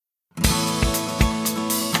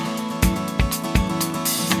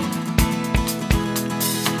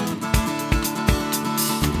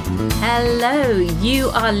Hello, you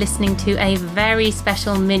are listening to a very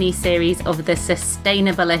special mini-series of the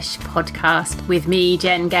Sustainable-ish podcast with me,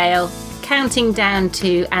 Jen Gale, counting down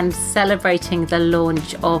to and celebrating the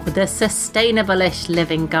launch of the Sustainable-ish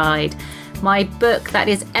Living Guide, my book that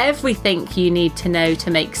is everything you need to know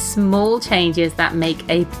to make small changes that make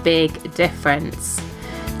a big difference.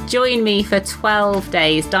 Join me for 12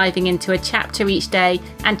 days, diving into a chapter each day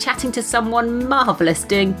and chatting to someone marvellous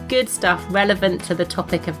doing good stuff relevant to the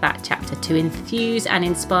topic of that chapter to enthuse and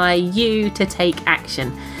inspire you to take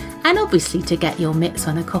action, and obviously to get your mitts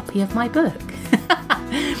on a copy of my book.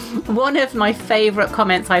 One of my favourite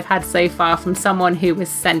comments I've had so far from someone who was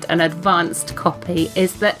sent an advanced copy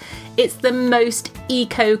is that it's the most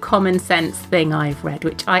eco-common sense thing I've read,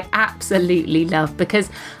 which I absolutely love, because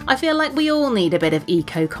I feel like we all need a bit of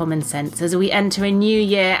eco-common sense as we enter a new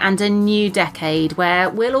year and a new decade where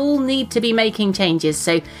we'll all need to be making changes.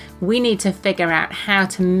 So we need to figure out how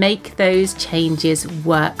to make those changes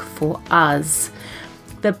work for us.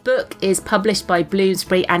 The book is published by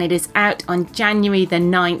Bloomsbury and it is out on January the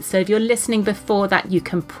 9th. So if you're listening before that, you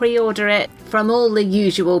can pre-order it from all the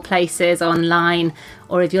usual places online.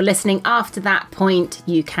 Or if you're listening after that point,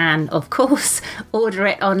 you can, of course, order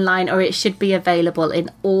it online, or it should be available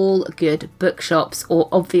in all good bookshops. Or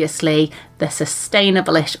obviously, the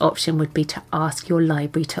sustainable-ish option would be to ask your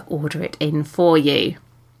library to order it in for you.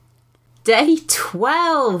 Day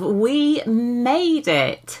 12, we made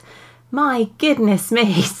it. My goodness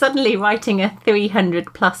me, suddenly writing a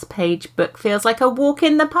 300 plus page book feels like a walk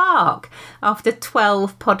in the park after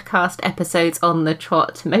 12 podcast episodes on the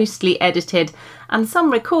trot, mostly edited and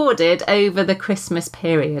some recorded over the Christmas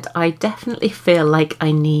period. I definitely feel like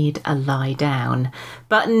I need a lie down,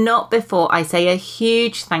 but not before I say a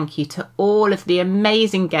huge thank you to all of the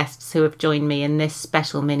amazing guests who have joined me in this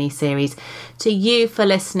special mini-series, to you for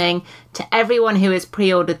listening, to everyone who has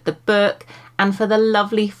pre-ordered the book, and for the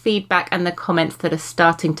lovely feedback and the comments that are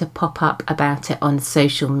starting to pop up about it on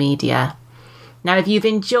social media. Now, if you've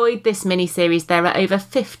enjoyed this mini-series, there are over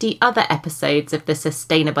 50 other episodes of the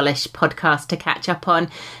Sustainable-ish podcast to catch up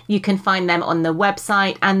on. You can find them on the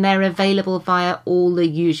website and they're available via all the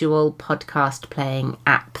usual podcast playing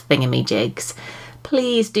app thingamajigs.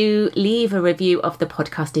 Please do leave a review of the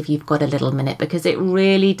podcast if you've got a little minute, because it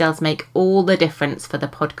really does make all the difference for the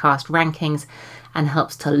podcast rankings and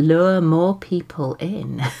helps to lure more people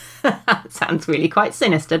in. Sounds really quite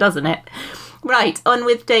sinister, doesn't it? Right, on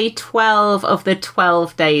with day 12 of the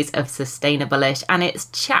 12 days of Sustainable-ish, and it's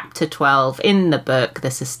chapter 12 in the book,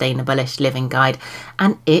 The Sustainable-ish Living Guide,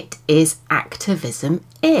 and it is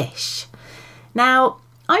activism-ish. Now,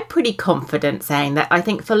 I'm pretty confident saying that I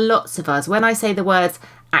think for lots of us, when I say the words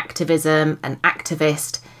activism and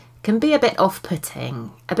activist, can be a bit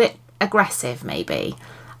off-putting, a bit aggressive maybe.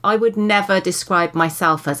 I would never describe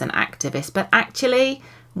myself as an activist, but actually,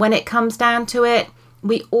 when it comes down to it,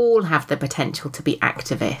 we all have the potential to be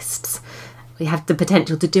activists. We have the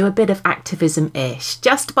potential to do a bit of activism-ish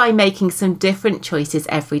just by making some different choices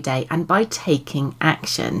every day and by taking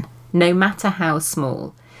action, no matter how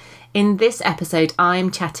small. In this episode, I'm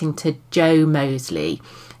chatting to Jo Moseley,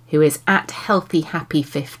 who is at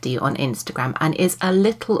healthyhappy50 on Instagram and is a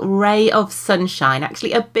little ray of sunshine,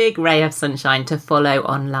 actually a big ray of sunshine to follow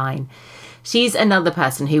online. She's another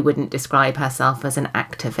person who wouldn't describe herself as an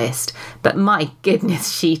activist, but my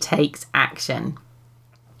goodness, she takes action.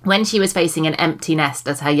 When she was facing an empty nest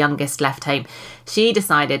as her youngest left home, she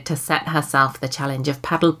decided to set herself the challenge of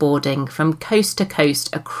paddleboarding from coast to coast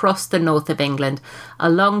across the north of England,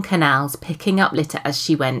 along canals, picking up litter as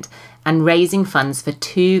she went, and raising funds for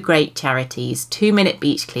two great charities, 2 Minute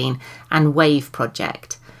Beach Clean and Wave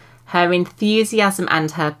Project. Her enthusiasm and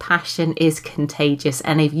her passion is contagious,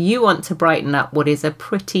 and if you want to brighten up what is a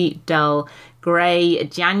pretty dull, grey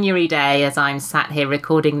January day as I'm sat here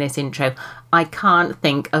recording this intro, I can't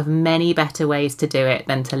think of many better ways to do it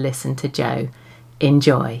than to listen to Jo.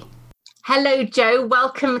 Enjoy. Hello, Jo.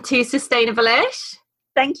 Welcome to Sustainable-ish.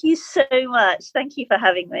 Thank you so much. Thank you for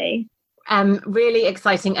having me. Really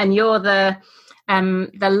exciting. And you're the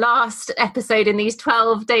last episode in these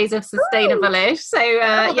 12 days of Sustainable-ish. So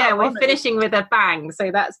we're finishing with a bang.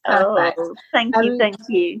 So that's perfect. Oh, thank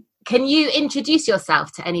you. Can you introduce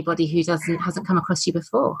yourself to anybody who hasn't come across you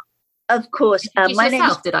before? Of course. My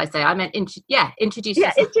yourself, did I say? I meant introduce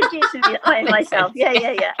yourself. Yeah, introduce me. I myself.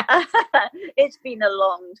 Yeah. It's been a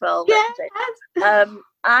long 12 episodes.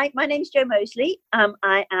 My name's Jo Moseley.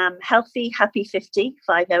 I am healthy, happy 50,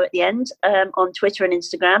 50 at the end, on Twitter and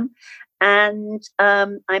Instagram. And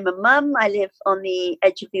I'm a mum. I live on the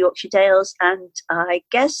edge of the Yorkshire Dales, and I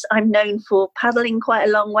guess I'm known for paddleboarding quite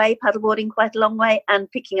a long way,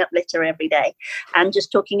 and picking up litter every day, and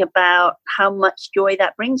just talking about how much joy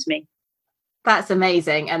that brings me. That's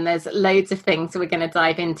amazing. And there's loads of things we're going to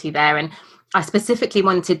dive into there. And I specifically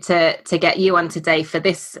wanted to get you on today for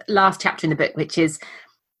this last chapter in the book, which is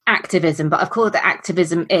activism, but I've called it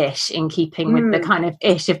activism-ish in keeping with the kind of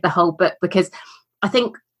ish of the whole book, because I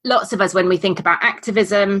think lots of us, when we think about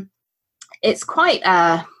activism, it's quite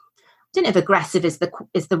I don't know if aggressive is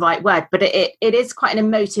the right word, but it is quite an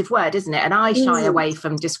emotive word, isn't it? And I shy away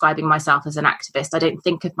from describing myself as an activist. I don't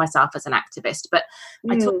think of myself as an activist, but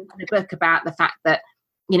I talk in the book about the fact that,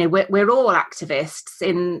 you know, we're all activists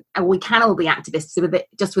and we can all be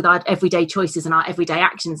activists with our everyday choices and our everyday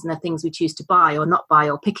actions and the things we choose to buy or not buy,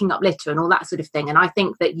 or picking up litter and all that sort of thing. And I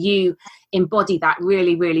think that you embody that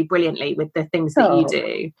really, really brilliantly with the things that you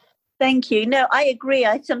do. Thank you. No, I agree.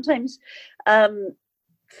 I sometimes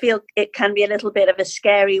feel it can be a little bit of a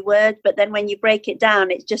scary word, but then when you break it down,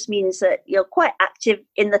 it just means that you're quite active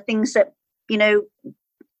in the things that, you know,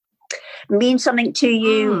 mean something to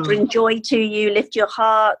you, bring joy to you, lift your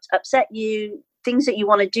heart, upset you, things that you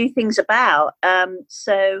want to do things about.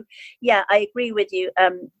 So yeah, I agree with you.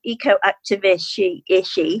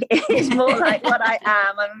 Eco-activist-ishy is more like what I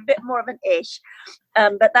am. I'm a bit more of an ish,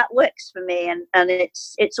 but that works for me. And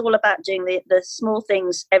it's all about doing the small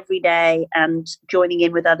things every day and joining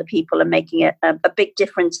in with other people and making a big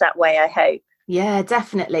difference that way, I hope. Yeah,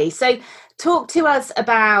 definitely. So talk to us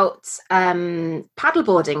about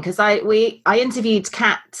paddleboarding, because I interviewed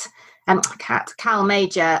Cal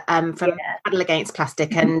Major from Paddle Against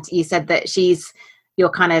Plastic, and you said that you're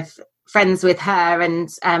kind of friends with her, and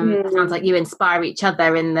sounds like you inspire each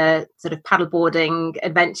other in the sort of paddleboarding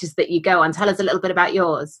adventures that you go on. Tell us a little bit about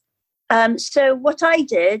yours. So what I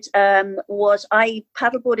did was I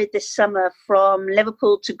paddleboarded this summer from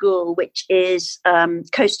Liverpool to Goole, which is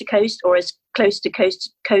coast to coast, or as close to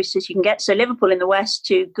coast as you can get. So Liverpool in the west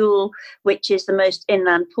to Goole, which is the most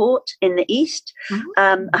inland port in the east,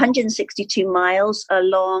 162 miles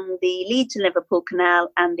along the Leeds and Liverpool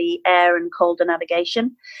Canal and the Aire and Calder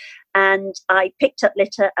navigation. And I picked up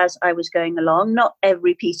litter as I was going along, not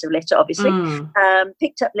every piece of litter, obviously.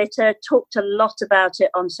 Picked up litter, talked a lot about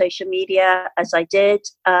it on social media as I did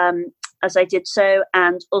so.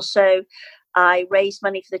 And also I raised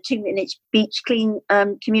money for the 2 Minutes Beach Clean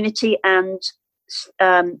community and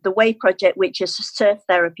the Wave Project, which is a surf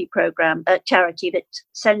therapy program, a charity that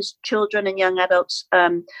sends children and young adults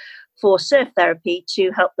for surf therapy to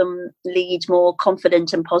help them lead more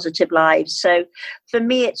confident and positive lives. So for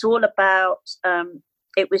me, it's all about,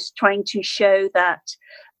 it was trying to show that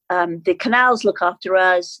the canals look after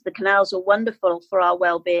us. The canals are wonderful for our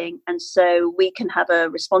well-being. And so we can have a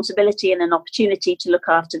responsibility and an opportunity to look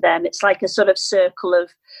after them. It's like a sort of circle of,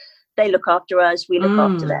 they look after us, we look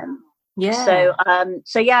after them. Yeah.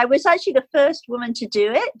 So yeah, I was actually the first woman to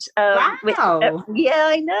do it. Wow. Yeah,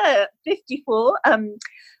 I know. 54.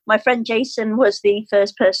 My friend Jason was the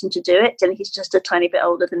first person to do it, and he's just a tiny bit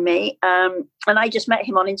older than me. And I just met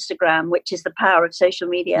him on Instagram, which is the power of social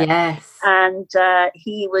media. Yes. And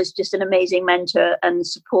he was just an amazing mentor and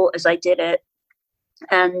support as I did it.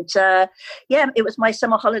 And yeah, it was my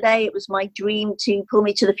summer holiday. It was my dream to pull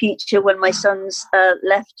me to the future when my sons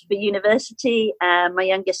left for university, my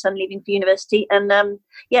youngest son leaving for university. And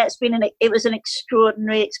yeah, it was an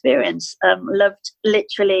extraordinary experience. Loved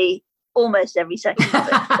literally almost every second of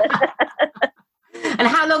it. And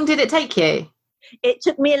how long did it take you? It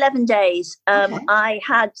took me 11 days. Okay.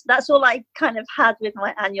 That's all I kind of had with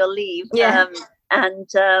my annual leave. Yeah.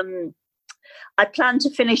 I planned to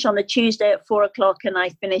finish on the Tuesday at 4:00, and I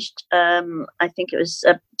finished, I think it was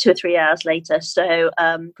 2 or 3 hours later. So,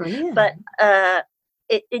 but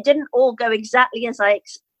it didn't all go exactly as I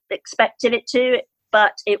expected it to,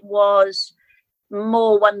 but it was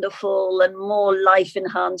more wonderful and more life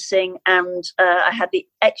enhancing. And I had the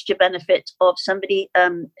extra benefit of somebody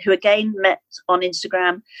who again met on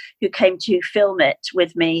Instagram, who came to film it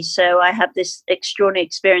with me. So I had this extraordinary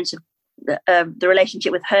experience of the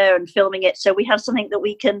relationship with her and filming it. So we have something that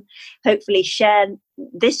we can hopefully share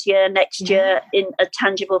this year, next year, in a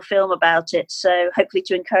tangible film about it. So hopefully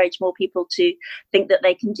to encourage more people to think that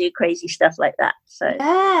they can do crazy stuff like that. So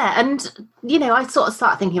yeah, and you know, I sort of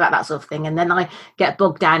start thinking about that sort of thing, and then I get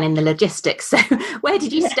bogged down in the logistics. So where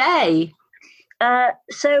did you stay?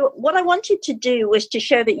 So what I wanted to do was to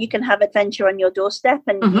show that you can have adventure on your doorstep,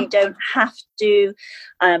 and you don't have to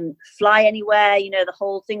fly anywhere. You know, the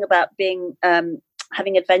whole thing about being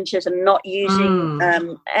having adventures and not using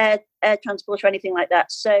air transport or anything like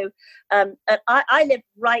that. So I live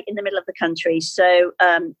right in the middle of the country, so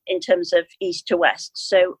in terms of east to west.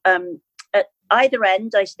 So at either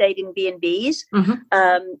end, I stayed in B&Bs.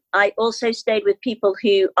 I also stayed with people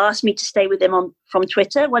who asked me to stay with them from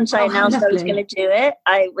Twitter. Once I announced I was going to do it,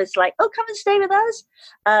 I was like, oh, come and stay with us.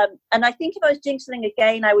 And I think if I was doing something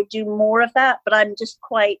again, I would do more of that, but I'm just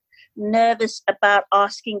quite nervous about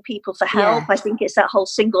asking people for help. I think it's that whole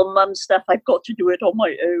single mum stuff. I've got to do it on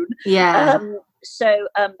my own.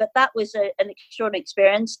 But that was an extraordinary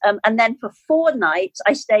experience. And then for 4 nights,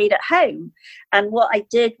 I stayed at home. And what I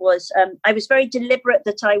did was I was very deliberate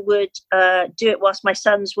that I would do it whilst my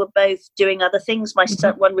sons were both doing other things. My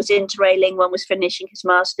son, one was interrailing, one was finishing his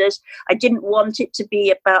master's. I didn't want it to be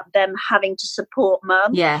about them having to support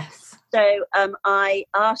mum. So I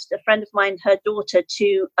asked a friend of mine, her daughter,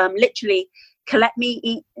 to literally collect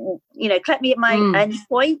me at my end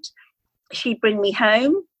point. She'd bring me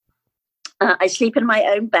home. I sleep in my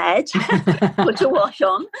own bed, put a wash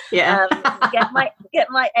on, get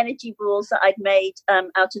my energy balls that I'd made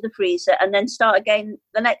out of the freezer, and then start again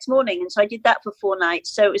the next morning. And so I did that for 4 nights.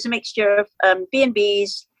 So it was a mixture of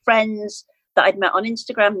B&Bs, friends that I'd met on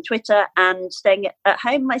Instagram and Twitter, and staying at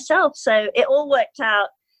home myself. So it all worked out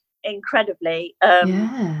incredibly.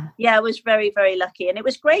 I was very, very lucky, and it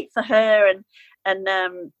was great for her. And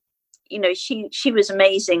she was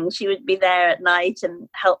amazing. She would be there at night and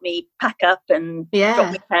help me pack up and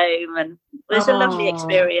drop me home, and it was a lovely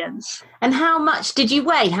experience. And how much did you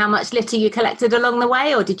weigh? How much litter you collected along the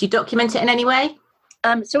way, or did you document it in any way?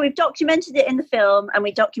 So we've documented it in the film, and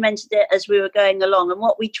we documented it as we were going along. And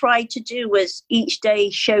what we tried to do was each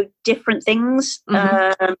day show different things.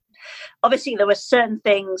 Obviously, there were certain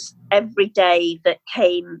things every day that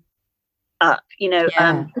came up,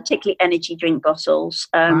 particularly energy drink bottles,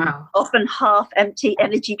 often half empty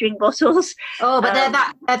energy drink bottles. Oh, but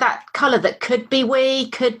they're that colour that could be wee,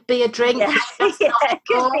 could be a drink. Could be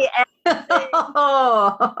anything.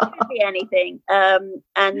 Could be anything.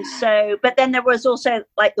 And so, but then there was also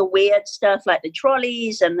like the weird stuff, like the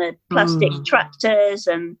trolleys and the plastic tractors,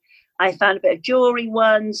 and I found a bit of jewellery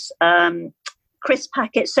ones. Crisp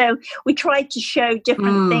packets. So we tried to show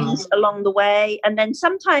different things along the way, and then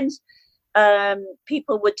sometimes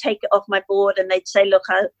people would take it off my board and they'd say, look,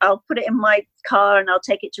 I'll put it in my car and I'll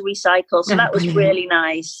take it to recycle. So that was really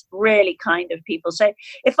nice, really kind of people. So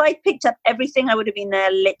if I picked up everything, I would have been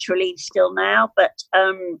there literally still now, but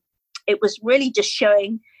it was really just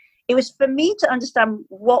showing, it was for me to understand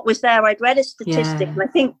what was there. I'd read a statistic, and I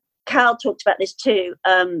think Cal talked about this too.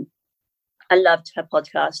 I loved her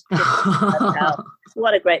podcast.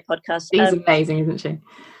 What a great podcast. She's amazing, isn't she?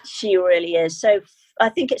 She really is. So I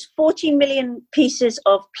think it's 14 million pieces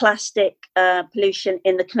of plastic pollution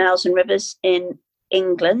in the canals and rivers in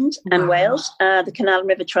England and Wales. The Canal and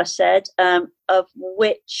River Trust said, of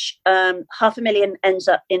which 500,000 ends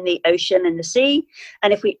up in the ocean and the sea.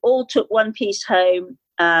 And if we all took one piece home,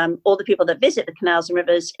 all the people that visit the canals and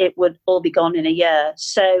rivers, it would all be gone in a year.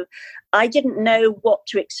 So I didn't know what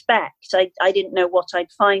to expect. I didn't know what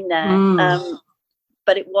I'd find there.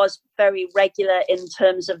 But it was very regular in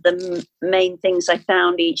terms of the main things I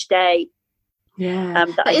found each day.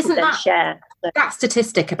 That I could then share. That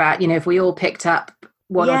statistic about, if we all picked up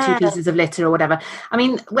one or two pieces of litter or whatever. I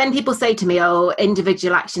mean, when people say to me, oh,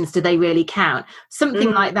 individual actions, do they really count?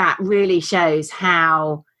 Something like that really shows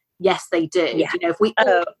how, yes, they do. If we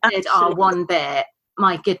all did our one bit,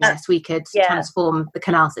 my goodness, we could transform the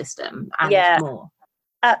canal system and more.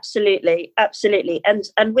 Absolutely.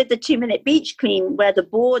 And with the 2-minute beach clean, where the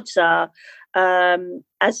boards are,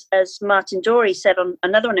 as Martin Dorey said on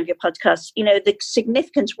another one of your podcasts, the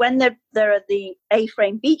significance when there are the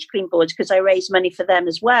A-frame beach clean boards, because I raise money for them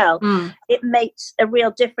as well, it makes a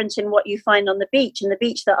real difference in what you find on the beach. And the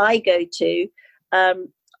beach that I go to,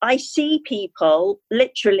 I see people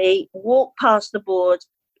literally walk past the board,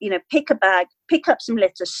 pick a bag, pick up some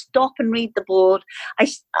litter, stop and read the board.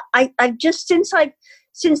 I've just,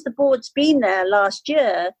 since the board's been there last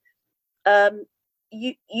year,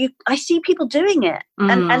 I see people doing it,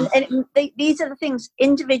 and these are the things.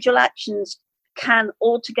 Individual actions can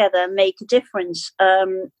altogether make a difference,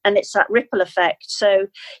 and it's that ripple effect. So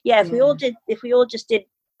if we all just did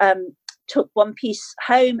took one piece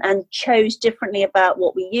home and chose differently about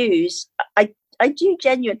what we use, I do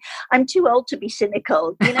genuine. I'm too old to be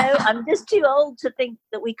cynical, I'm just too old to think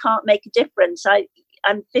that we can't make a difference.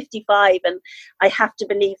 I'm 55 and I have to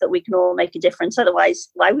believe that we can all make a difference. Otherwise,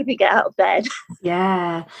 why would we get out of bed?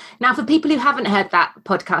 Yeah. Now, for people who haven't heard that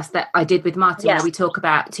podcast that I did with Martin, where we talk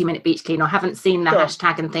about 2 Minute Beach Clean, or haven't seen the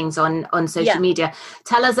hashtag and things on social media,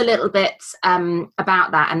 tell us a little bit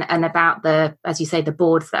about that and about the, as you say, the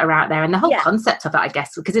boards that are out there and the whole concept of it, I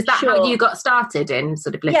guess, because is that how you got started in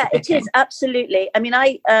sort of litter picking? It is, absolutely. I mean,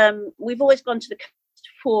 we've always gone to the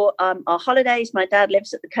for our holidays. My dad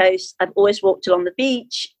lives at the coast. I've always walked along the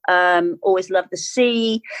beach, always loved the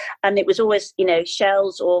sea, and it was always,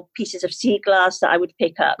 shells or pieces of sea glass that I would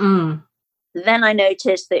pick up. Then I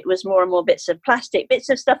noticed that it was more and more bits of plastic, bits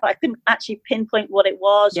of stuff I couldn't actually pinpoint what it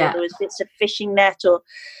was, or there was bits of fishing net or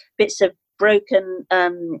bits of broken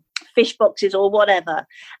fish boxes or whatever.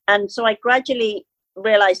 And so I gradually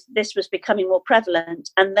realized this was becoming more prevalent.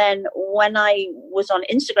 And then when I was on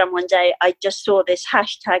Instagram one day, I just saw this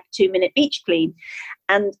hashtag 2 Minute Beach Clean,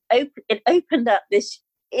 and it opened up this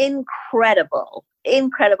incredible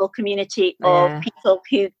community of people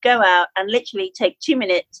who go out and literally take 2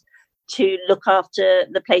 minutes to look after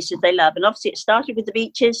the places they love. And obviously it started with the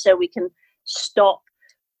beaches, so we can stop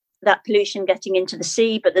that pollution getting into the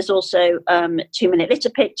sea, but there's also 2 minute litter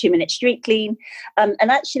pick, 2 minute street clean, and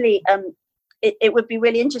actually it would be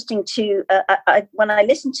really interesting to, when I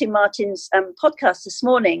listened to Martin's podcast this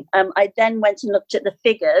morning, I then went and looked at the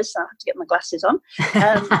figures. I have to get my glasses on.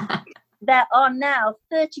 There are now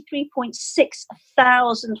 33.6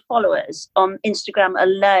 thousand followers on Instagram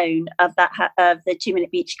alone of the 2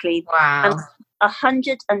 Minute Beach Clean. Wow. And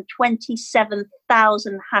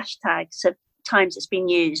 127,000 hashtags of times it's been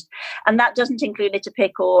used. And that doesn't include litter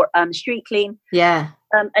pick or street clean. Yeah.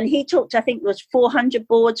 And he talked, I think it was 400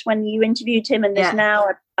 boards when you interviewed him, and there's now,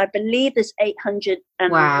 I believe there's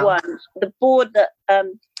 801. Wow. The board that,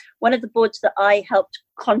 one of the boards that I helped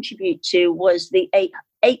contribute to was the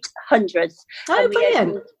 800th. Oh,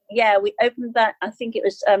 brilliant. We opened that, I think it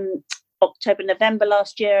was October, November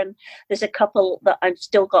last year, and there's a couple that I've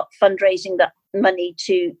still got fundraising that money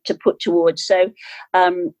to put towards. So,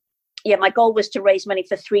 my goal was to raise money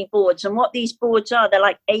for 3 boards. And what these boards are, they're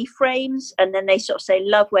like A-frames, and then they sort of say,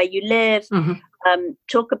 love where you live,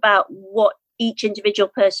 talk about what each individual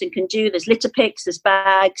person can do. There's litter picks, there's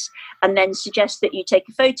bags, and then suggest that you take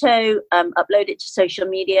a photo, upload it to social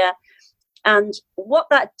media. And what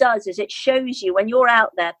that does is it shows you when you're out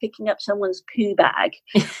there picking up someone's poo bag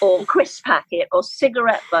or crisp packet or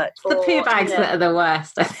cigarette butt. The poo bags that are the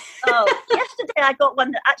worst. Yesterday I got one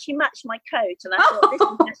that actually matched my coat, and I thought, this is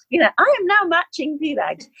just, I am now matching poo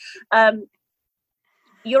bags.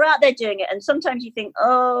 You're out there doing it, and sometimes you think,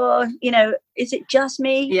 is it just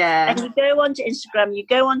me? Yeah. And you go onto Instagram, you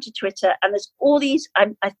go onto Twitter, and there's all these,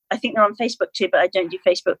 I think they're on Facebook too, but I don't do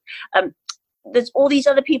Facebook. There's all these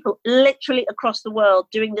other people literally across the world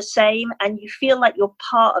doing the same, and you feel like you're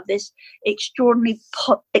part of this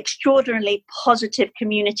extraordinarily positive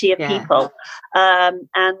community of people. And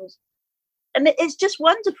it's just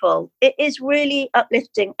wonderful. It is really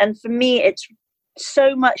uplifting. And for me, it's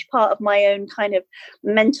so much part of my own kind of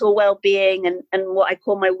mental well-being and what I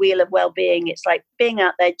call my wheel of well-being. It's like being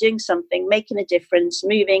out there, doing something, making a difference,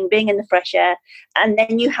 moving, being in the fresh air. And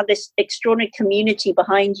then you have this extraordinary community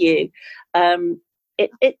behind you.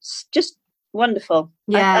 It's just wonderful.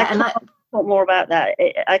 Yeah. I can't talk more about that.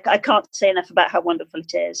 I can't say enough about how wonderful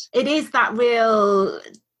it is. It is that real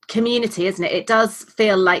community, isn't it? It does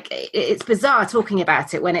feel like it's bizarre talking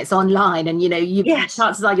about it when it's online, and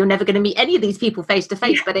chances are you're never going to meet any of these people face to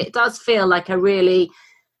face, but it does feel like a really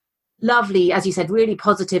lovely, as you said, really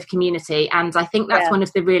positive community. And I think that's one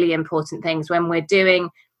of the really important things when we're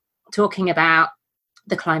talking about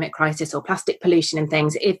the climate crisis or plastic pollution and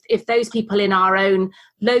things. If those people in our own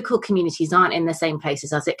local communities aren't in the same place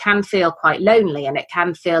as us, it can feel quite lonely, and it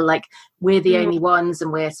can feel like we're the only ones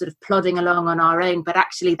and we're sort of plodding along on our own. But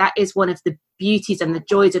actually that is one of the beauties and the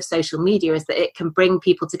joys of social media, is that it can bring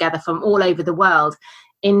people together from all over the world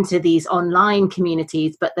into these online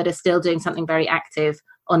communities, but that are still doing something very active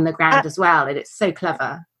on the ground as well. And it's so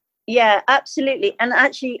clever. Yeah, absolutely. And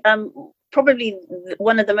actually, probably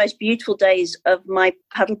one of the most beautiful days of my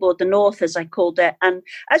paddleboard, the North, as I called it, and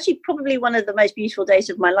actually probably one of the most beautiful days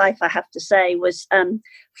of my life, I have to say, was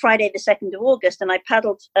Friday the 2nd of August. And I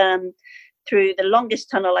paddled through the longest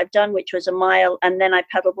tunnel I've done, which was a mile, and then I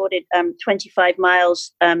paddleboarded 25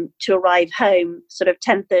 miles to arrive home sort of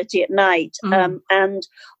 10:30 at night. And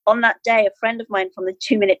on that day, a friend of mine from the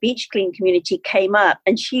 2 Minute Beach Clean community came up,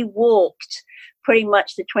 and she walked pretty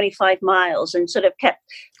much the 25 miles and sort of kept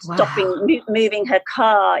stopping, moving her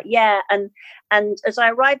car. And as I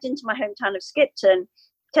arrived into my hometown of Skipton,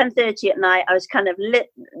 10:30 at night, I was kind of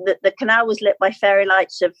lit. The canal was lit by fairy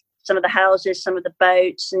lights of some of the houses, some of the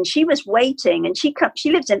boats, and she was waiting. And she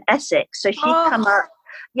lives in Essex, so she'd come up.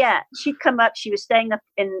 Yeah, she'd come up. She was staying up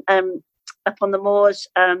up on the moors,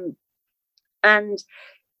 and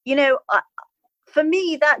for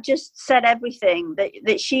me, that just said everything,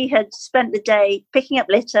 that she had spent the day picking up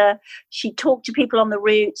litter. She talked to people on the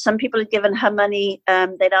route. Some people had given her money.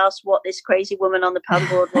 They'd asked what this crazy woman on the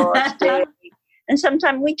paddleboard was doing. And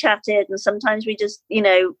sometimes we chatted, and sometimes we just,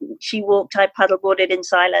 she walked, I paddleboarded in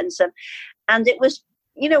silence. And it was,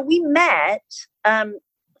 we met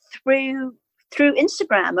through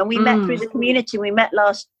Instagram, and we met through the community. We met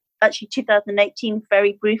actually 2018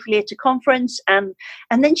 very briefly at a conference, and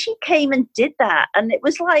then she came and did that, and it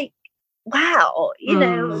was like, wow,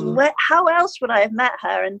 how else would I have met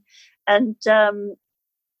her? And the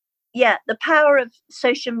power of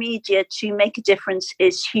social media to make a difference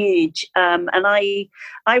is huge, and I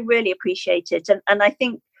really appreciate it, and I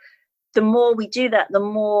think the more we do that, the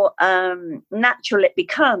more natural it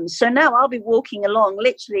becomes. So now I'll be walking along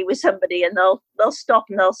literally with somebody, and they'll stop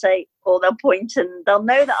and they'll say, or they'll point, and they'll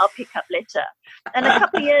know that I'll pick up litter. And a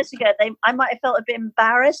couple of years ago, I might have felt a bit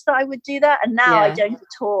embarrassed that I would do that, and now I don't at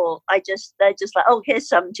all. They're just like, oh, here's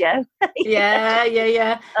some, Jo.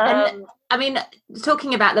 Yeah. And I mean,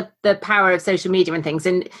 talking about the power of social media and things,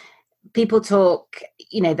 and people talk,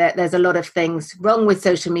 there's a lot of things wrong with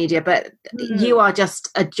social media, but you are just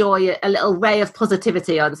a joy, a little ray of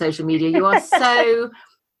positivity on social media. You are so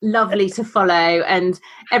lovely to follow, and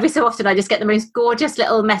every so often I just get the most gorgeous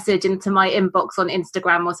little message into my inbox on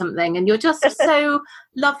Instagram or something, and you're just so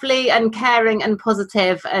lovely and caring and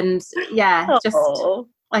positive, and just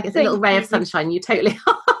like it's a little ray of sunshine. You totally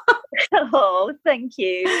are. Oh, thank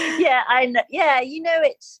you. Yeah, I know. Yeah,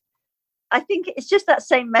 I think it's just that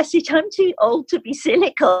same message. I'm too old to be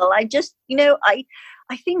cynical. I just, I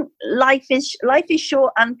think life is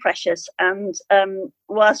short and precious. And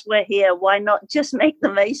whilst we're here, why not just make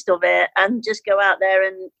the most of it and just go out there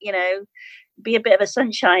and, be a bit of a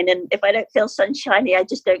sunshine. And if I don't feel sunshiny, I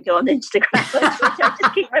just don't go on Instagram. I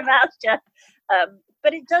just keep my mouth shut.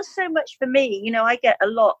 But it does so much for me. I get a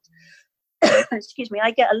lot, excuse me,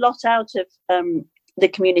 I get a lot out of the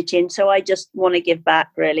community. And so I just want to give back,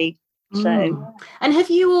 really. So, and have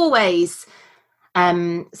you always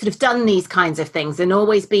sort of done these kinds of things and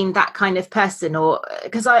always been that kind of person? Or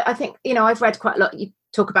because I think, I've read quite a lot. You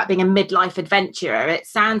talk about being a midlife adventurer. It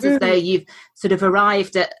sounds as though you've sort of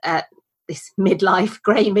arrived at this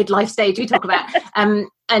grey midlife stage we talk about, and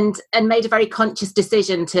made a very conscious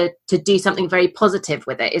decision to do something very positive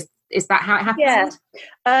with it. Is that how it happened?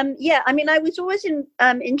 Yeah. I mean, I was always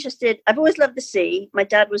interested. I've always loved the sea. My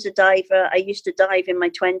dad was a diver. I used to dive in my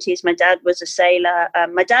 20s. My dad was a sailor.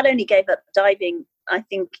 My dad only gave up diving, I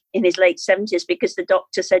think, in his late 70s because the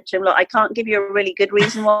doctor said to him, look, I can't give you a really good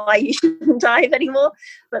reason why you shouldn't dive anymore.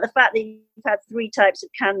 But the fact that you've had 3 types of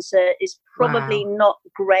cancer is probably not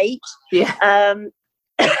great. Yeah.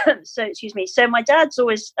 So, excuse me. So my dad's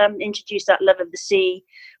always introduced that love of the sea.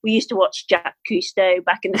 We used to watch Jacques Cousteau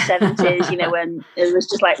back in the 70s, when it was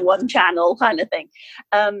just like one channel kind of thing.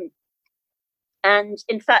 And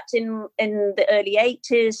in fact, in the early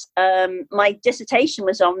 80s, my dissertation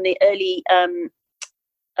was on the early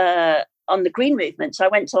on the Green movement. So I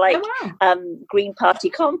went to Green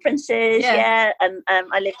Party conferences, and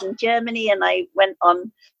I lived in Germany, and I went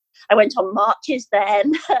on marches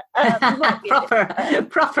then.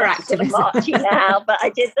 proper activist. Marching now, but I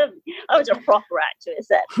did them. I was a proper activist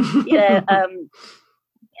then.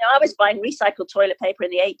 I was buying recycled toilet paper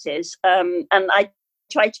in the 80s, and I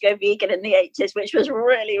tried to go vegan in the 80s, which was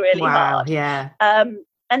really, really hard. Yeah.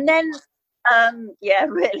 And then,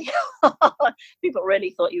 really, people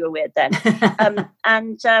really thought you were weird then.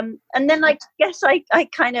 And then I guess I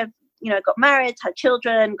kind of, got married, had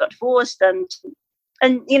children, got divorced, and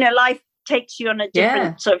life takes you on a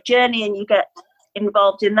different sort of journey, and you get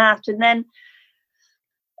involved in that. And then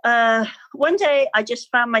one day I just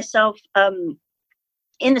found myself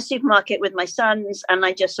in the supermarket with my sons, and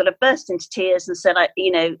I just sort of burst into tears and said,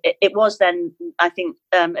 it was then, I think,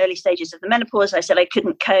 early stages of the menopause. I said I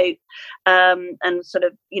couldn't cope, and sort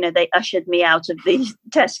of, they ushered me out of the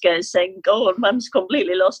Tesco's saying, God, Mum's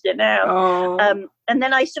completely lost it now. And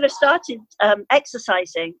then I sort of started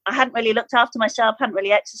exercising. I hadn't really looked after myself, hadn't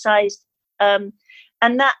really exercised. And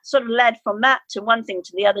that sort of led from that to one thing,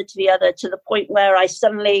 to the other, to the point where I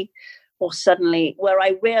where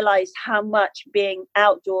I realized how much being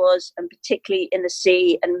outdoors, and particularly in the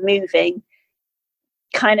sea and moving,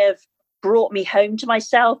 kind of brought me home to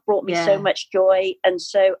myself, brought me so much joy. And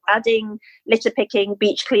so adding litter picking,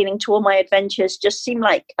 beach cleaning to all my adventures just seemed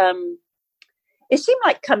like, it seemed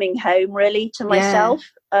like coming home really to myself.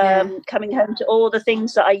 coming home to all the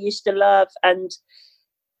things that I used to love. And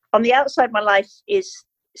on the outside, my life is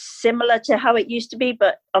similar to how it used to be,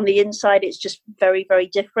 but on the inside, it's just very, very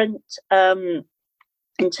different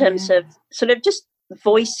in terms of sort of just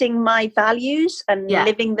voicing my values and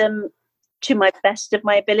living them to my best of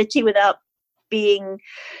my ability without being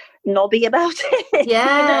knobby about it.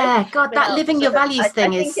 Yeah, God, that living your values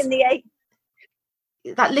thing is...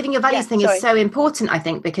 That living your values thing is so important, I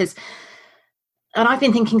think, because... And I've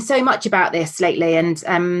been thinking so much about this lately.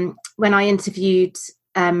 And when I interviewed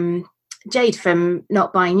Jade from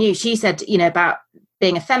Not Buying New, she said, about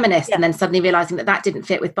being a feminist and then suddenly realizing that didn't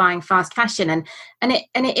fit with buying fast fashion. And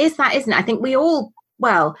it is that, isn't it? I think we all,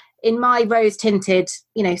 well, in my rose tinted,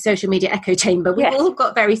 social media echo chamber, we've all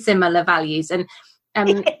got very similar values. And,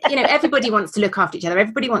 everybody wants to look after each other.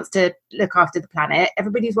 Everybody wants to look after the planet.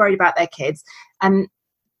 Everybody's worried about their kids.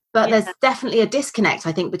 But there's definitely a disconnect,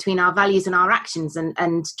 I think, between our values and our actions,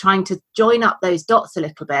 and trying to join up those dots a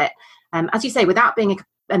little bit, as you say, without being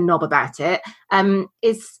a knob about it,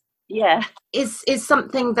 is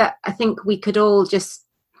something that I think we could all just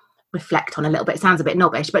reflect on a little bit. It sounds a bit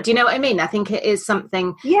knobbish, but do you know what I mean? I think it is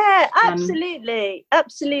something. Yeah, absolutely.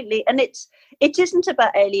 And it isn't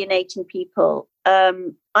about alienating people.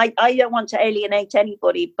 I don't want to alienate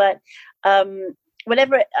anybody, but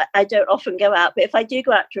whenever I don't often go out, but if I do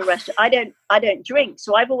go out to a restaurant, I don't drink.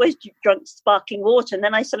 So I've always drunk sparkling water, and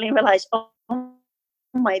then I suddenly realised, oh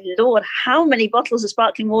my Lord, how many bottles of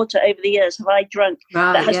sparkling water over the years have I drunk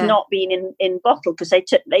that has not been in bottle, because they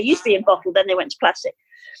used to be in bottle, then they went to plastic.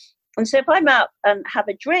 And so if I'm out and have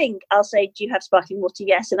a drink, I'll say, do you have sparkling water?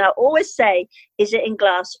 Yes. And I'll always say, is it in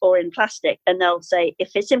glass or in plastic? And they'll say,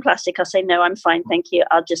 if it's in plastic, I'll say, no, I'm fine, thank you.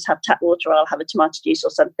 I'll just have tap water, or I'll have a tomato juice or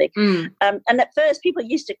something. And at first people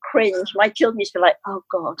used to cringe. My children used to be like, oh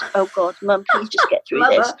God, Mum, please just get through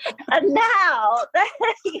this. And now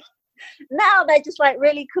they're just like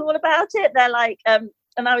really cool about it. They're like, and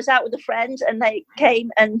I was out with a friend, and they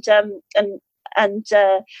came and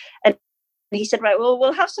he said, right, well,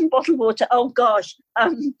 we'll have some bottled water. Oh, gosh.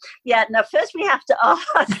 No, first we have to ask,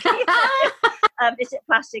 is it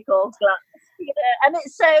plastic or glass? And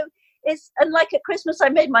and like at Christmas, I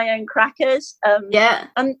made my own crackers. And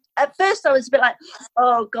at first I was a bit like,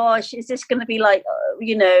 oh, gosh, is this going to be like,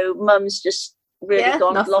 Mum's just really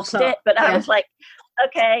lost it? But I was like,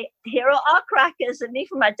 okay, here are our crackers. And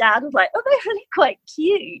even my dad was like, oh, they're really quite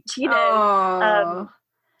cute,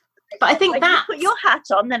 But I think that you put your hat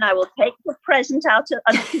on, then I will take the present out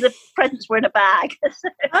because the presents were in a bag.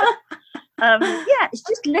 It's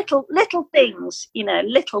just little things,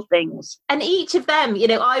 little things. And each of them,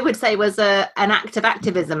 I would say was an act of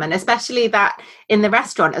activism, and especially that in the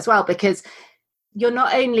restaurant as well, because you're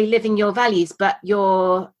not only living your values, but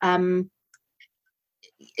you're kind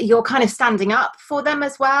of standing up for them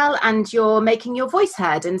as well, and you're making your voice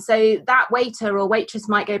heard. And so that waiter or waitress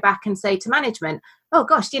might go back and say to management, oh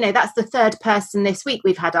gosh, that's the third person this week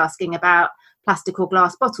we've had asking about plastic or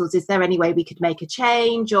glass bottles. Is there any way we could make a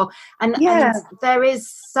change? And there is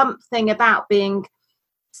something about being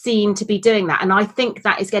seen to be doing that. And I think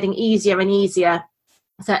that is getting easier and easier,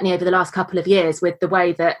 certainly over the last couple of years, with the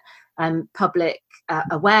way that public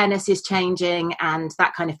awareness is changing and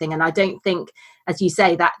that kind of thing. And I don't think, as you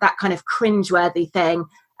say, that kind of cringeworthy thing,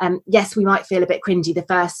 yes, we might feel a bit cringy the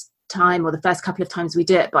first time or the first couple of times we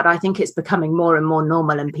do it, but I think it's becoming more and more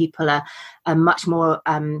normal, and people are much more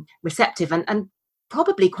receptive and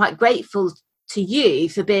probably quite grateful to you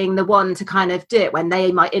for being the one to kind of do it when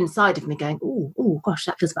they might inside of me going, oh gosh,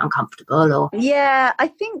 that feels a bit uncomfortable. Or I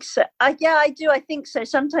think so. I do. I think so.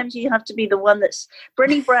 Sometimes you have to be the one that's.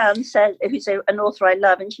 Brené Brown says, who's an author I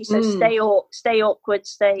love, and she says, stay awkward,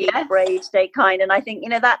 stay brave, stay kind. And I think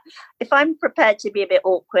that if I'm prepared to be a bit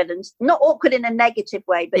awkward, and not awkward in a negative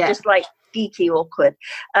way, but just like geeky awkward,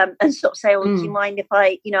 and sort of say, do you mind if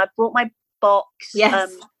I brought my box?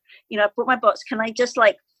 Yes. I brought my box. Can I just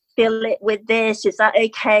fill it with this? Is that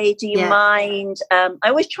okay? Do you mind? I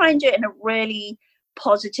always try and do it in a really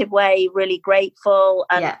positive way, really grateful,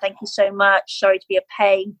 and thank you so much. Sorry to be a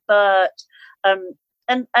pain, but and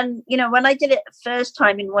when I did it the first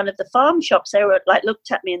time in one of the farm shops, they were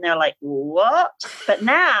looked at me and they're like, what? But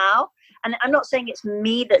now, and I'm not saying it's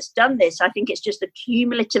me that's done this, I think it's just a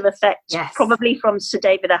cumulative effect, probably from Sir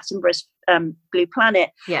David Attenborough's Blue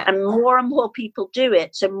Planet, and more people do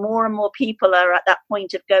it. So more and more people are at that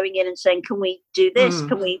point of going in and saying, can we do this?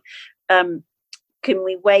 Can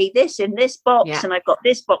we weigh this in this box? And I've got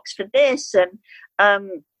this box for this. And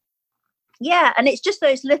and it's just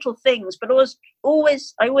those little things, but I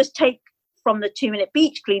always take from the 2-minute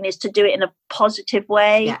beach clean is to do it in a positive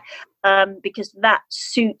way, because that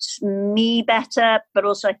suits me better. But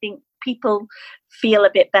also, I think people feel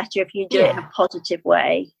a bit better if you do it in a positive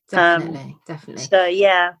way. Definitely. So,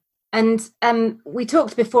 yeah. And we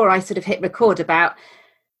talked before I sort of hit record about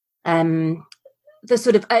the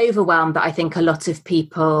sort of overwhelm that I think a lot of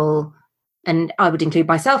people, and I would include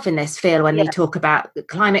myself in this, feel when you talk about the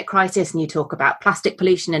climate crisis and you talk about plastic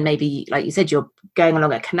pollution, and maybe, like you said, you're going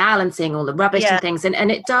along a canal and seeing all the rubbish and things.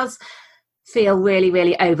 And it does feel really,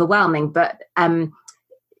 really overwhelming. But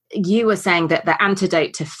you were saying that the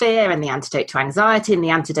antidote to fear and the antidote to anxiety and the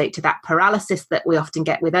antidote to that paralysis that we often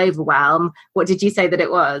get with overwhelm, what did you say that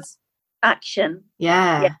it was? Action.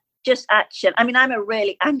 Yeah. Just action. I mean, I'm a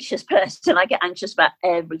really anxious person. I get anxious about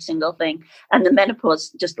every single thing. And the menopause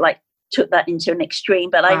just like took that into an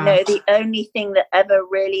extreme. But I know the only thing that ever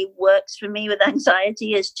really works for me with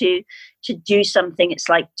anxiety is to do something. It's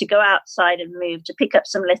like to go outside and move, to pick up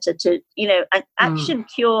some litter, to, you know, and action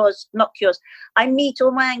not cures. I meet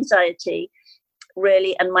all my anxiety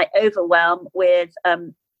really and my overwhelm with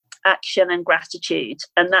action and gratitude,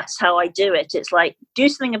 and that's how I do it. It's like, do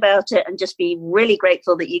something about it and just be really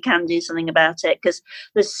grateful that you can do something about it, because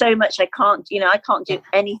there's so much I can't do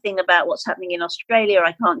anything about what's happening in Australia.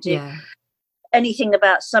 I can't do anything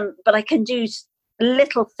about but I can do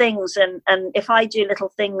little things, and if I do little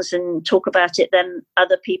things and talk about it, then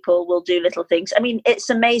other people will do little things. I mean, it's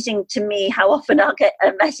amazing to me how often I'll get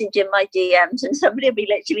a message in my DMs and somebody will be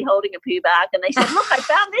literally holding a poo bag and they say, look, I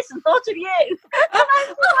found this and thought of you. And I'm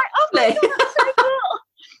like, oh my God, that's so cool.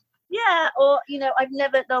 Yeah. Or, you know,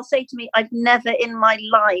 they'll say to me, I've never in my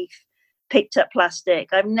life picked up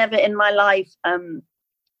plastic. I've never in my life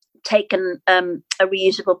taken a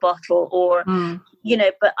reusable bottle, or you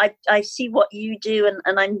know, but I see what you do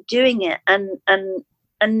and I'm doing it, and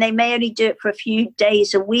they may only do it for a few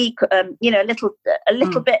days a week, you know, a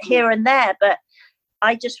little bit here and there, but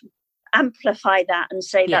I just amplify that and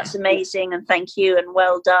say that's amazing and thank you and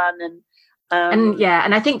well done,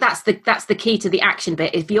 and I think that's the key to the action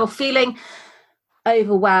bit. If you're feeling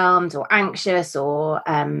overwhelmed or anxious, or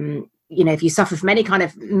you know, if you suffer from any kind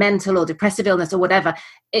of mental or depressive illness or whatever,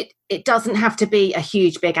 it doesn't have to be a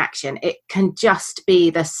huge, big action. It can just be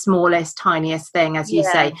the smallest, tiniest thing, as you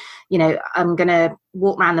say, you know, I'm going to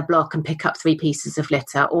walk around the block and pick up 3 pieces of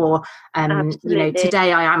litter, or, you know,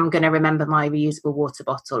 today I am going to remember my reusable water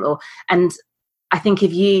bottle, and I think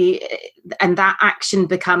and that action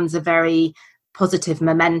becomes a very positive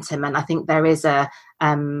momentum. And I think there is a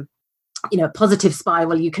positive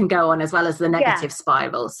spiral you can go on, as well as the negative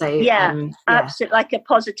spiral. So absolutely, like a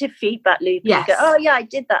positive feedback loop. You go, oh yeah, I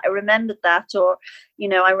did that, I remembered that. Or, you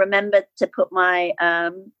know, I remembered to put my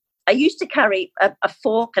I used to carry a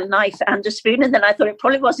fork, a knife and a spoon, and then I thought it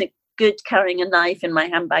probably wasn't good carrying a knife in my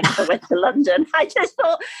handbag if I went to London. I just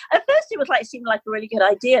thought at first it seemed like a really good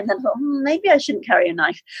idea, and then thought maybe I shouldn't carry a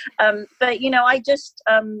knife. But you know, I just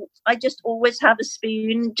always have a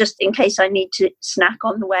spoon just in case I need to snack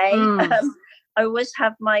on the way. I always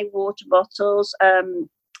have my water bottles,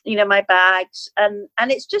 you know, my bags, and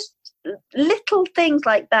it's just little things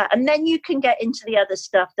like that, and then you can get into the other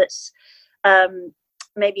stuff that's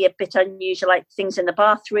maybe a bit unusual, like things in the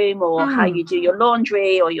bathroom, or how you do your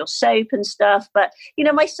laundry or your soap and stuff. But, you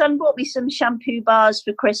know, my son bought me some shampoo bars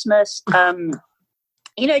for Christmas.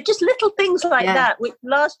 You know, just little things like that, which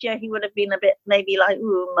last year he would have been a bit maybe like,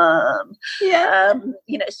 ooh, Mum.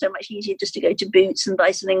 You know, so much easier just to go to Boots and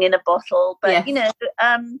buy something in a bottle. But, you know,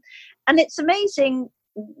 and it's amazing.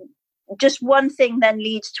 Just one thing then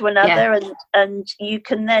leads to another, and you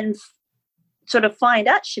can then sort of find,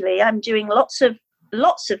 actually, I'm doing lots of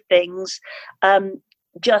things,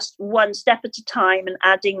 just one step at a time, and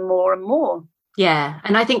adding more and more.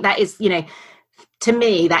 And I think that is, you know, to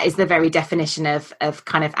me, that is the very definition of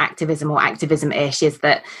kind of activism, or activism-ish, is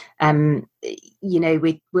that you know,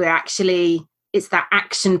 we're actually, it's that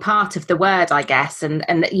action part of the word, I guess, and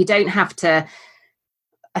that you don't have to.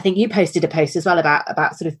 I think you posted a post as well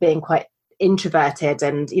about sort of being quite introverted,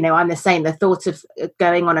 and you know, I'm the same. The thought of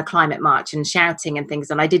going on a climate march and shouting and things,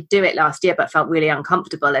 and I did do it last year but felt really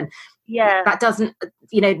uncomfortable, and that doesn't,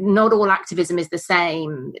 you know, not all activism is the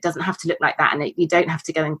same. It doesn't have to look like that, and you don't have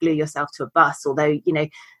to go and glue yourself to a bus, although, you know,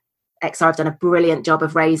 XR have done a brilliant job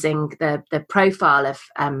of raising the profile of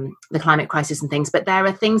the climate crisis and things, but there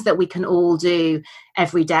are things that we can all do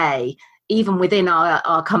every day, even within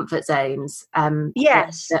our comfort zones,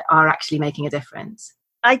 that are actually making a difference.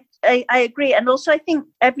 I agree. And also I think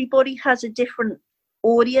everybody has a different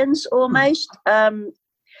audience almost.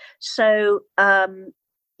 So,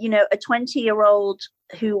 a 20-year-old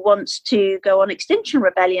who wants to go on Extinction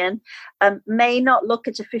Rebellion may not look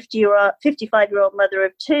at a 55-year-old mother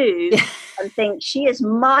of two and think she is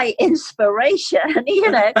my inspiration.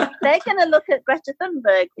 They're going to look at Greta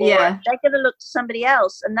Thunberg, or they're going to look to somebody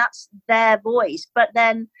else, and that's their voice. But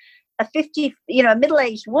then a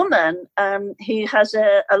middle-aged woman who has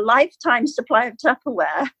a lifetime supply of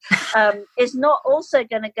Tupperware is not also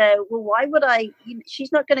going to go, well, why would I?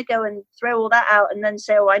 She's not going to go and throw all that out and then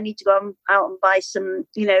say, oh, I need to go out and buy some,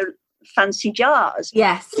 fancy jars.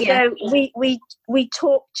 Yes. So we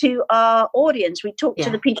talk to our audience. We talk to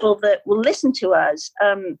the people that will listen to us.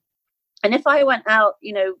 And if I went out,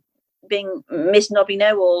 being Miss Nobby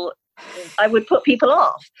Know-all, I would put people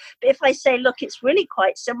off. But if I say, look, it's really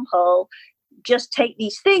quite simple, just take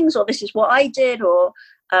these things, or this is what I did, or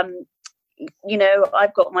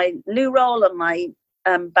I've got my loo roll and my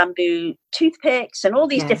bamboo toothpicks and all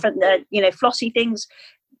these different flossy things,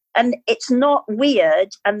 and it's not weird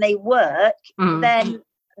and they work, then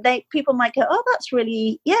people might go, oh, that's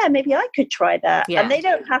really, maybe I could try that. And they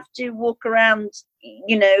don't have to walk around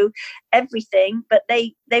everything, but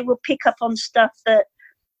they will pick up on stuff that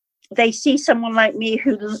they see someone like me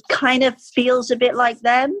who kind of feels a bit like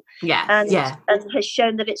them, and has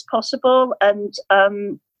shown that it's possible. And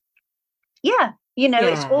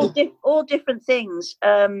it's all different things,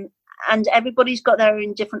 and everybody's got their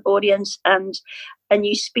own different audience, and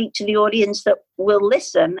you speak to the audience that will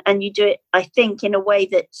listen, and you do it, I think, in a way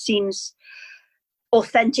that seems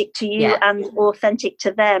authentic to you and authentic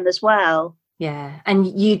to them as well. Yeah, and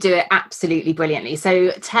you do it absolutely brilliantly.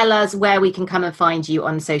 So tell us where we can come and find you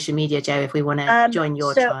on social media, Jo, if we want to join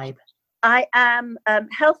your tribe. I am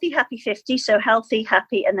Healthy Happy 50, so Healthy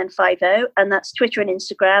Happy and then 50, and that's Twitter and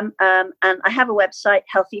Instagram. And I have a website,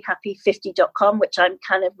 healthyhappy50.com, which I'm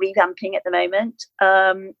kind of revamping at the moment.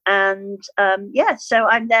 So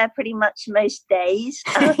I'm there pretty much most days,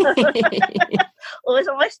 always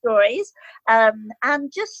on my stories,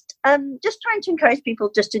 and just trying to encourage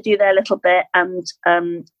people just to do their little bit and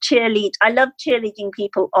cheerlead. I love cheerleading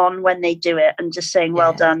people on when they do it and just saying,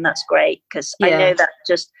 well done, that's great, because I know that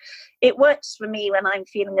it works for me when I'm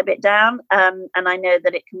feeling a bit down, and I know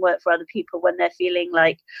that it can work for other people when they're feeling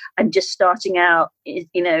like, I'm just starting out,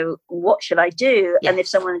 what should I do? And if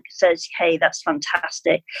someone says, hey, that's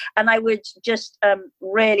fantastic. And I would just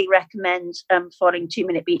really recommend following 2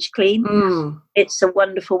 Minute Beach Clean. It's a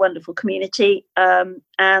wonderful, wonderful community, and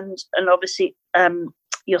obviously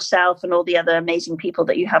yourself and all the other amazing people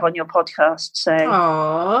that you have on your podcast.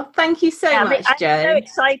 So thank you so much, Jo. I'm so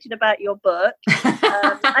excited about your book.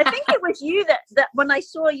 I think it was you that when I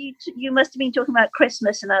saw you, you must have been talking about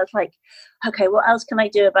Christmas, and I was like, okay, what else can I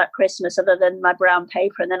do about Christmas other than my brown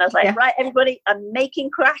paper? And then I was like, right, everybody, I'm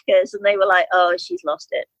making crackers. And they were like, oh, she's lost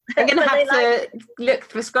it. I'm going to have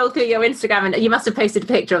to scroll through your Instagram, and you must have posted a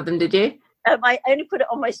picture of them, did you? I only put it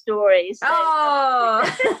on my stories. So.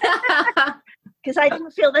 Because I didn't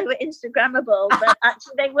feel they were Instagrammable, but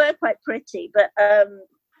actually they were quite pretty. But I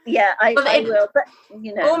will. But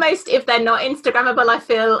almost if they're not Instagrammable, I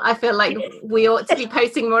feel like we ought to be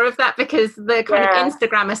posting more of that, because the kind of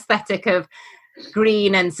Instagram aesthetic of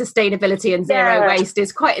green and sustainability and zero waste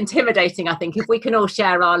is quite intimidating. I think if we can all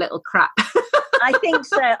share our little crap. I think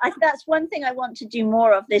so. That's one thing I want to do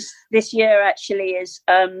more of this year. Actually, is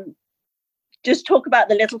just talk about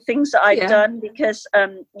the little things that I've done, because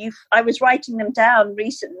I was writing them down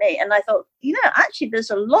recently, and I thought, actually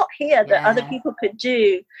there's a lot here that other people could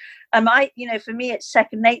do. For me, it's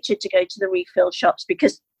second nature to go to the refill shops,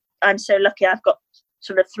 because I'm so lucky I've got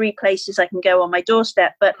sort of 3 places I can go on my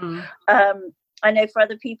doorstep. But I know for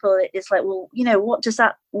other people, it's like, well,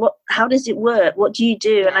 how does it work? What do you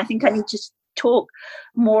do? And I think I need to talk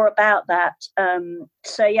more about that. I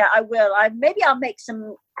will. Maybe I'll make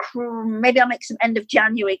some end of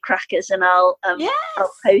January crackers, and I'll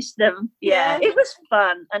post them. It was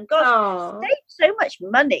fun, and saved so much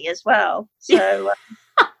money as well. So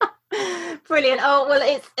brilliant.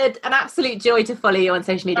 It's an absolute joy to follow you on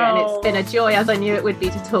social media, and it's been a joy, as I knew it would be,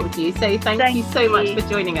 to talk to you. So thank you so much for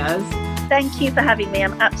joining us. Thank you for having me.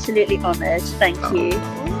 I'm absolutely honoured. Thank you.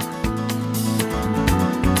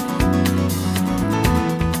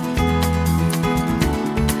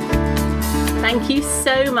 Thank you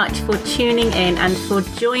so much for tuning in and for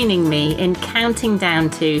joining me in counting down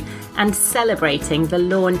to and celebrating the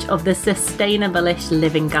launch of the Sustainable-ish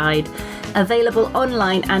Living Guide, available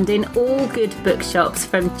online and in all good bookshops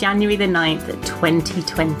from January the 9th,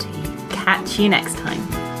 2020. Catch you next time.